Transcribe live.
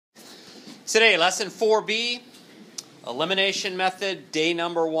Today, lesson 4B, Elimination Method, day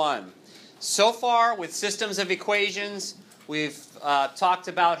number 1. So far, with systems of equations, we've talked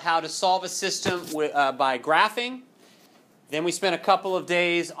about how to solve a system by graphing. Then we spent a couple of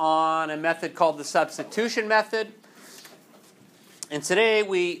days on a method called the substitution method. And today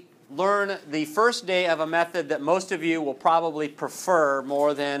we learn the first day of a method that most of you will probably prefer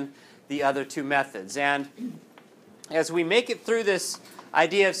more than the other two methods. And as we make it through this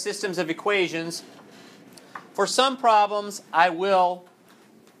idea of systems of equations, for some problems I will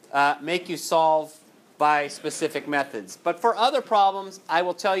make you solve by specific methods. But for other problems, I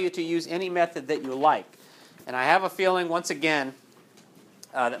will tell you to use any method that you like. And I have a feeling, once again,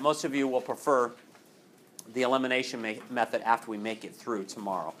 that most of you will prefer the elimination method after we make it through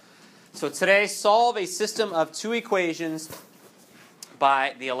tomorrow. So today, solve a system of two equations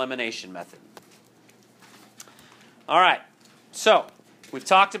by the elimination method. All right, so we've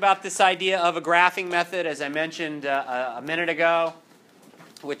talked about this idea of a graphing method, as I mentioned a minute ago,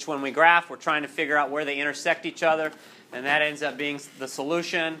 which when we graph, we're trying to figure out where they intersect each other, and that ends up being the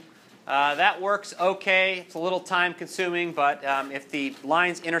solution. That works okay. It's a little time-consuming, but if the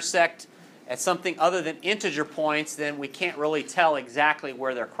lines intersect at something other than integer points, then we can't really tell exactly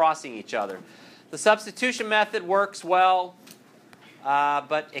where they're crossing each other. The substitution method works well,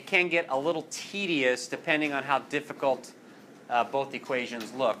 but it can get a little tedious depending on how difficult both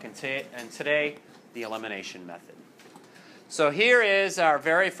equations look. And today, the elimination method. So here is our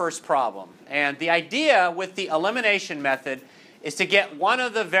very first problem. And the idea with the elimination method is to get one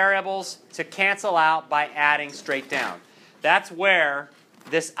of the variables to cancel out by adding straight down. That's where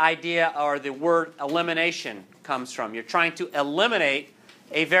this idea or the word elimination comes from. You're trying to eliminate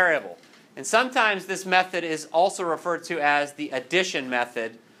a variable. And sometimes this method is also referred to as the addition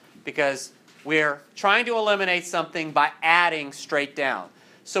method because we're trying to eliminate something by adding straight down.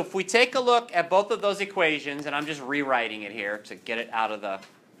 So if we take a look at both of those equations, and I'm just rewriting it here to get it out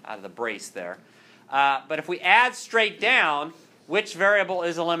of the brace there. But if we add straight down, which variable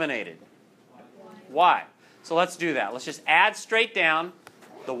is eliminated? Y. So let's do that. Let's just add straight down.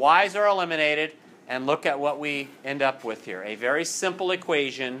 The y's are eliminated, and look at what we end up with here. A very simple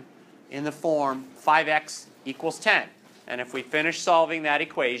equation in the form 5x equals 10. And if we finish solving that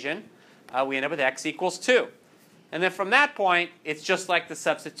equation, we end up with x equals 2. And then from that point, it's just like the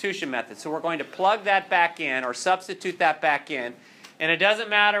substitution method. So we're going to plug that back in or substitute that back in. And it doesn't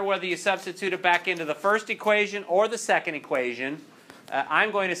matter whether you substitute it back into the first equation or the second equation.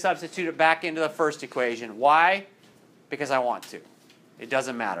 I'm going to substitute it back into the first equation. Why? Because I want to. It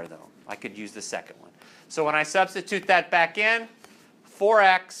doesn't matter, though. I could use the second one. So when I substitute that back in,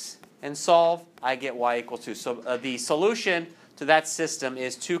 4x, and solve, I get y equals 2. So the solution to that system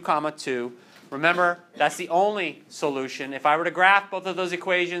is 2, 2. Remember, that's the only solution. If I were to graph both of those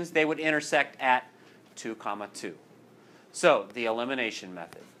equations, they would intersect at 2, 2. So the elimination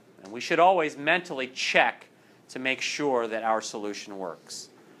method. And we should always mentally check to make sure that our solution works.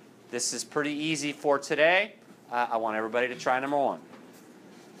 This is pretty easy for today. I want everybody to try number 1.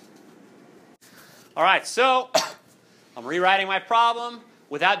 All right, so I'm rewriting my problem.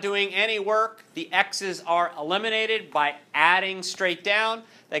 Without doing any work, the x's are eliminated by adding straight down.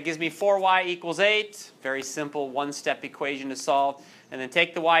 That gives me 4y equals 8. Very simple one-step equation to solve. And then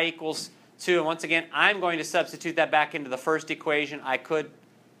take the y equals 2. And once again, I'm going to substitute that back into the first equation. I could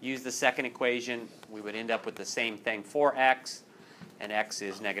use the second equation. We would end up with the same thing, 4x, and x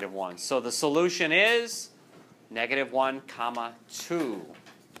is -1. So the solution is -1, 2.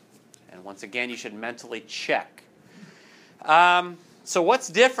 And once again, you should mentally check. So what's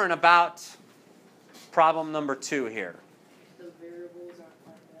different about problem number 2 here? The variables aren't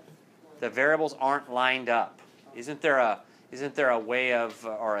lined up. The variables aren't lined up. Isn't there a way of,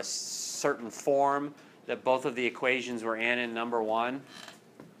 or a certain form that both of the equations were in number 1?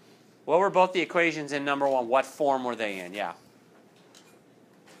 What were both the equations in number 1? What form were they in? Yeah.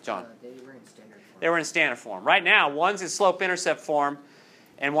 John? They were in standard form. They were in standard form. Right now, one's in slope-intercept form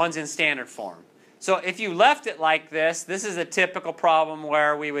and one's in standard form. So if you left it like this, this is a typical problem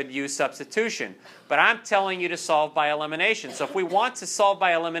where we would use substitution. But I'm telling you to solve by elimination. So if we want to solve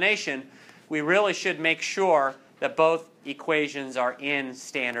by elimination, we really should make sure that both equations are in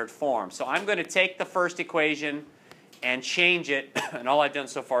standard form. So I'm going to take the first equation and change it. And all I've done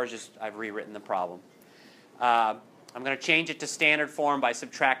so far is just I've rewritten the problem. I'm going to change it to standard form by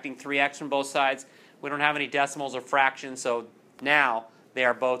subtracting 3x from both sides. We don't have any decimals or fractions, so now they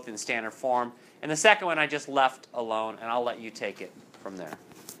are both in standard form. And the second one I just left alone, and I'll let you take it from there.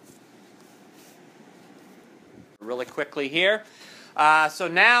 Really quickly here. So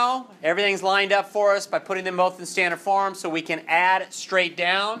now everything's lined up for us by putting them both in standard form, so we can add straight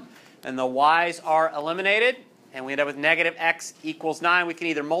down. and the y's are eliminated, and we end up with negative x equals 9. We can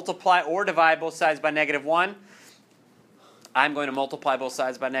either multiply or divide both sides by negative 1. I'm going to multiply both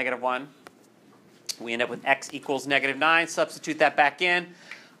sides by negative 1. We end up with x equals negative 9. Substitute that back in.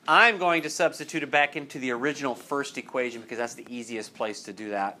 I'm going to substitute it back into the original first equation because that's the easiest place to do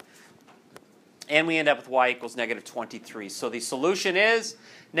that. And we end up with y equals negative 23. So the solution is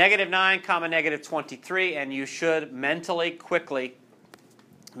negative 9 comma negative 23, and you should mentally, quickly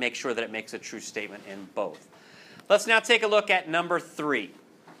make sure that it makes a true statement in both. Let's now take a look at number 3.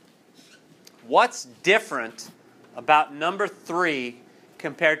 What's different about number 3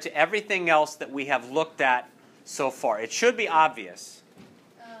 compared to everything else that we have looked at so far? It should be obvious.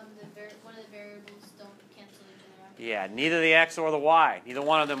 One of the variables don't cancel each other out. Yeah, neither the x or the y. Neither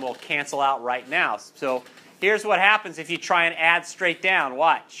one of them will cancel out right now. So here's what happens if you try and add straight down.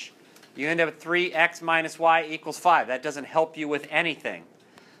 Watch. You end up with 3x minus y equals 5. That doesn't help you with anything.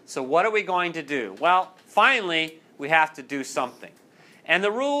 So what are we going to do? Well, finally, we have to do something. And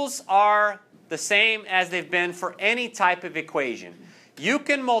the rules are the same as they've been for any type of equation. You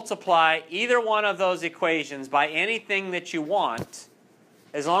can multiply either one of those equations by anything that you want,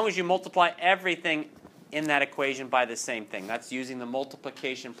 as long as you multiply everything in that equation by the same thing. That's using the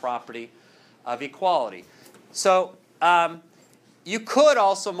multiplication property of equality. So you could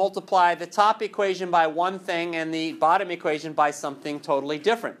also multiply the top equation by one thing and the bottom equation by something totally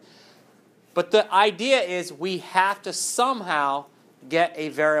different. But the idea is we have to somehow get a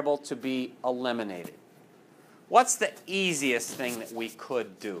variable to be eliminated. What's the easiest thing that we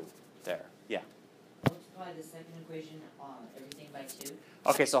could do there? Yeah. Multiply the second equation on everything by 2.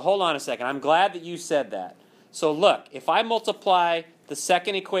 Okay, so hold on a second. I'm glad that you said that. So look, if I multiply the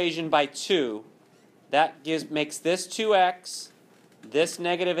second equation by 2, that makes this 2x, this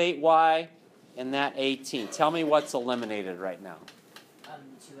negative 8y, and that 18. Tell me what's eliminated right now.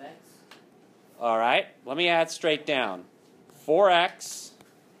 2x. All right, let me add straight down. 4x,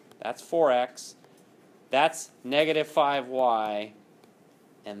 that's 4x, that's negative 5y,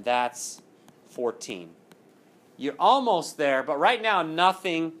 and that's 14. You're almost there, but right now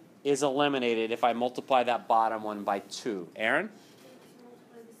nothing is eliminated if I multiply that bottom one by 2. Aaron?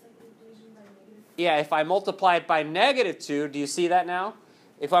 Yeah, if I multiply it by negative 2, do you see that now?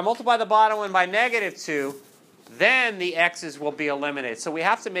 If I multiply the bottom one by negative 2, then the x's will be eliminated. So we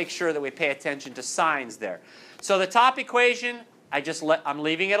have to make sure that we pay attention to signs there. So the top equation, I'm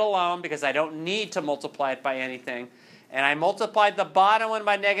leaving it alone because I don't need to multiply it by anything. And I multiplied the bottom one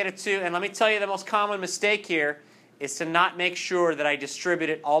by negative 2. And let me tell you, the most common mistake here is to not make sure that I distribute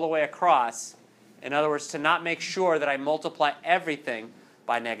it all the way across. In other words, to not make sure that I multiply everything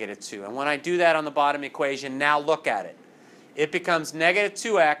by negative 2. And when I do that on the bottom equation, now look at it. It becomes negative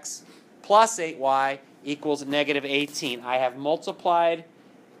 2x plus 8y equals negative 18. I have multiplied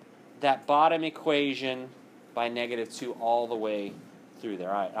that bottom equation by negative 2 all the way through there.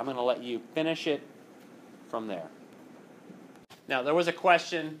 All right, I'm going to let you finish it from there. Now, there was a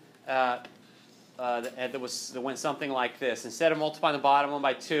question that went something like this. Instead of multiplying the bottom one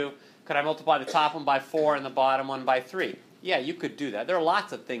by 2, could I multiply the top one by 4 and the bottom one by 3? Yeah, you could do that. There are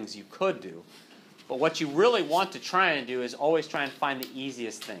lots of things you could do. But what you really want to try and do is always try and find the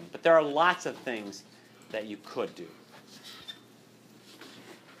easiest thing. But there are lots of things that you could do.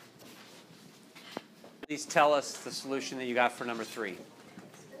 Please tell us the solution that you got for number 3. The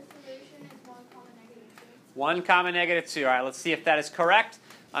solution is 1 comma negative 2. 1 comma negative 2. All right, let's see if that is correct.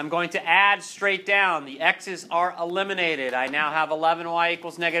 I'm going to add straight down. The x's are eliminated. I now have 11y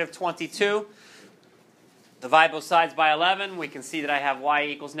equals negative 22. Divide both sides by 11. We can see that I have y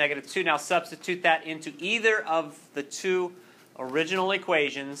equals negative 2. Now substitute that into either of the two original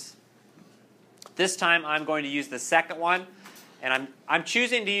equations. This time I'm going to use the second one. And I'm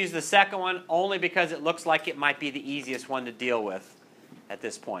choosing to use the second one only because it looks like it might be the easiest one to deal with at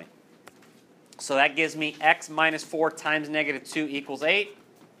this point. So that gives me x minus 4 times negative 2 equals 8.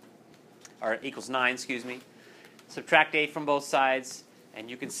 Or equals 9, excuse me. Subtract 8 from both sides. And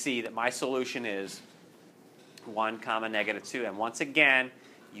you can see that my solution is 1 comma negative 2. And once again,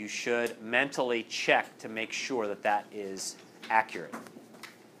 you should mentally check to make sure that that is accurate.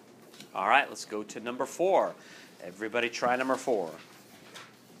 All right, let's go to number 4. Everybody try number 4.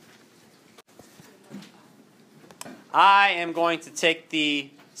 I am going to take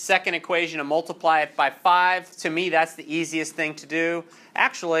the second equation and multiply it by 5. To me, that's the easiest thing to do.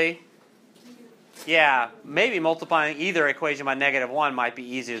 Actually, yeah, maybe multiplying either equation by negative 1 might be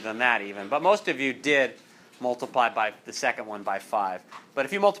easier than that even. But most of you did multiply by the second one by 5. But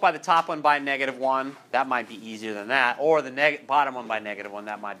if you multiply the top one by negative 1, that might be easier than that. Or the bottom one by negative 1,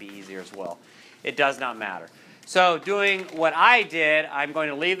 that might be easier as well. It does not matter. So doing what I did, I'm going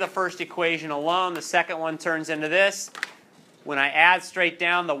to leave the first equation alone. The second one turns into this. When I add straight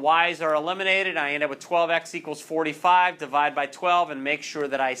down, the y's are eliminated. I end up with 12x equals 45. Divide by 12 and make sure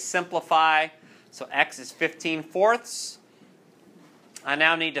that I simplify. So x is 15/4. I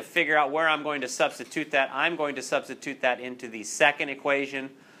now need to figure out where I'm going to substitute that. I'm going to substitute that into the second equation,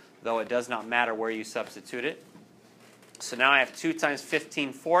 though it does not matter where you substitute it. So now I have 2 times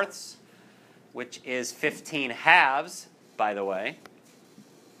 15/4, which is 15/2, by the way,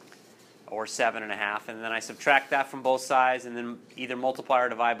 or 7.5. And then I subtract that from both sides, and then either multiply or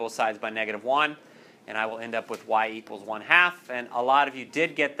divide both sides by -1, and I will end up with y equals 1/2. And a lot of you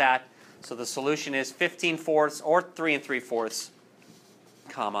did get that, so the solution is 15/4 or 3 3/4,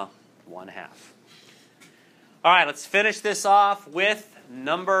 comma 1/2. All right, let's finish this off with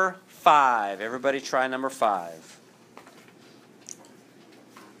number 5. Everybody try number 5.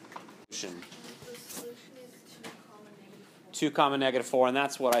 The solution is 2 comma -4, and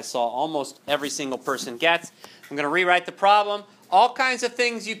that's what I saw almost every single person gets. I'm going to rewrite the problem. All kinds of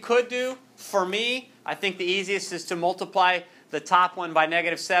things you could do. For me, I think the easiest is to multiply the top one by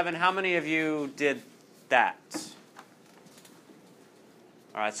 -7. How many of you did that?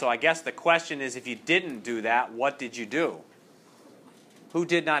 All right, so I guess the question is, if you didn't do that, what did you do? Who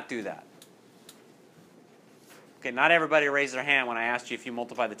did not do that? Okay, not everybody raised their hand when I asked you if you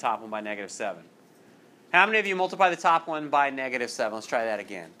multiply the top one by -7. How many of you multiply the top one by -7? Let's try that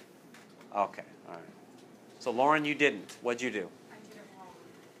again. Okay, all right. So Lauren, you didn't. What'd you do? I did it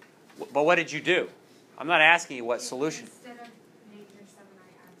wrong. But what did you do? I'm not asking you what solution. Instead of -7, I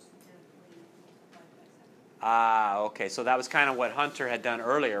accidentally multiplied by 7. Ah, okay. So that was kind of what Hunter had done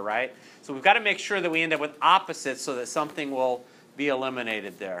earlier, right? So we've got to make sure that we end up with opposites so that something will be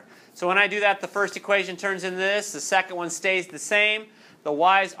eliminated there. So when I do that, the first equation turns into this. The second one stays the same. The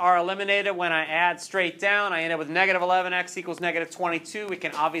y's are eliminated. When I add straight down, I end up with -11, x equals -22. We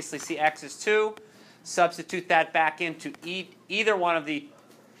can obviously see x is 2. Substitute that back into either one of the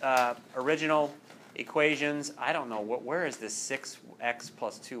original equations. I don't know, where is this 6x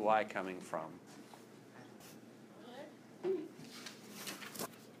plus 2y coming from?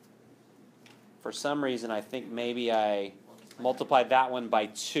 For some reason, I think maybe I multiplied that one by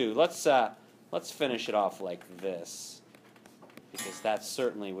 2. Let's finish it off like this, because that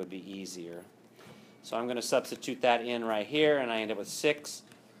certainly would be easier. So I'm going to substitute that in right here, and I end up with 6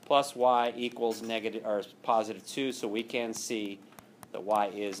 plus y equals positive 2, so we can see that y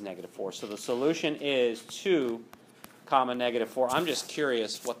is -4. So the solution is 2 comma -4. I'm just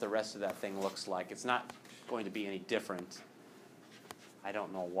curious what the rest of that thing looks like. It's not going to be any different. I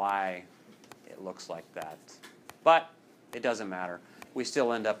don't know why it looks like that, but it doesn't matter. We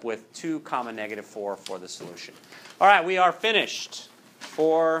still end up with 2 comma -4 for the solution. All right, we are finished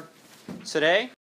for today.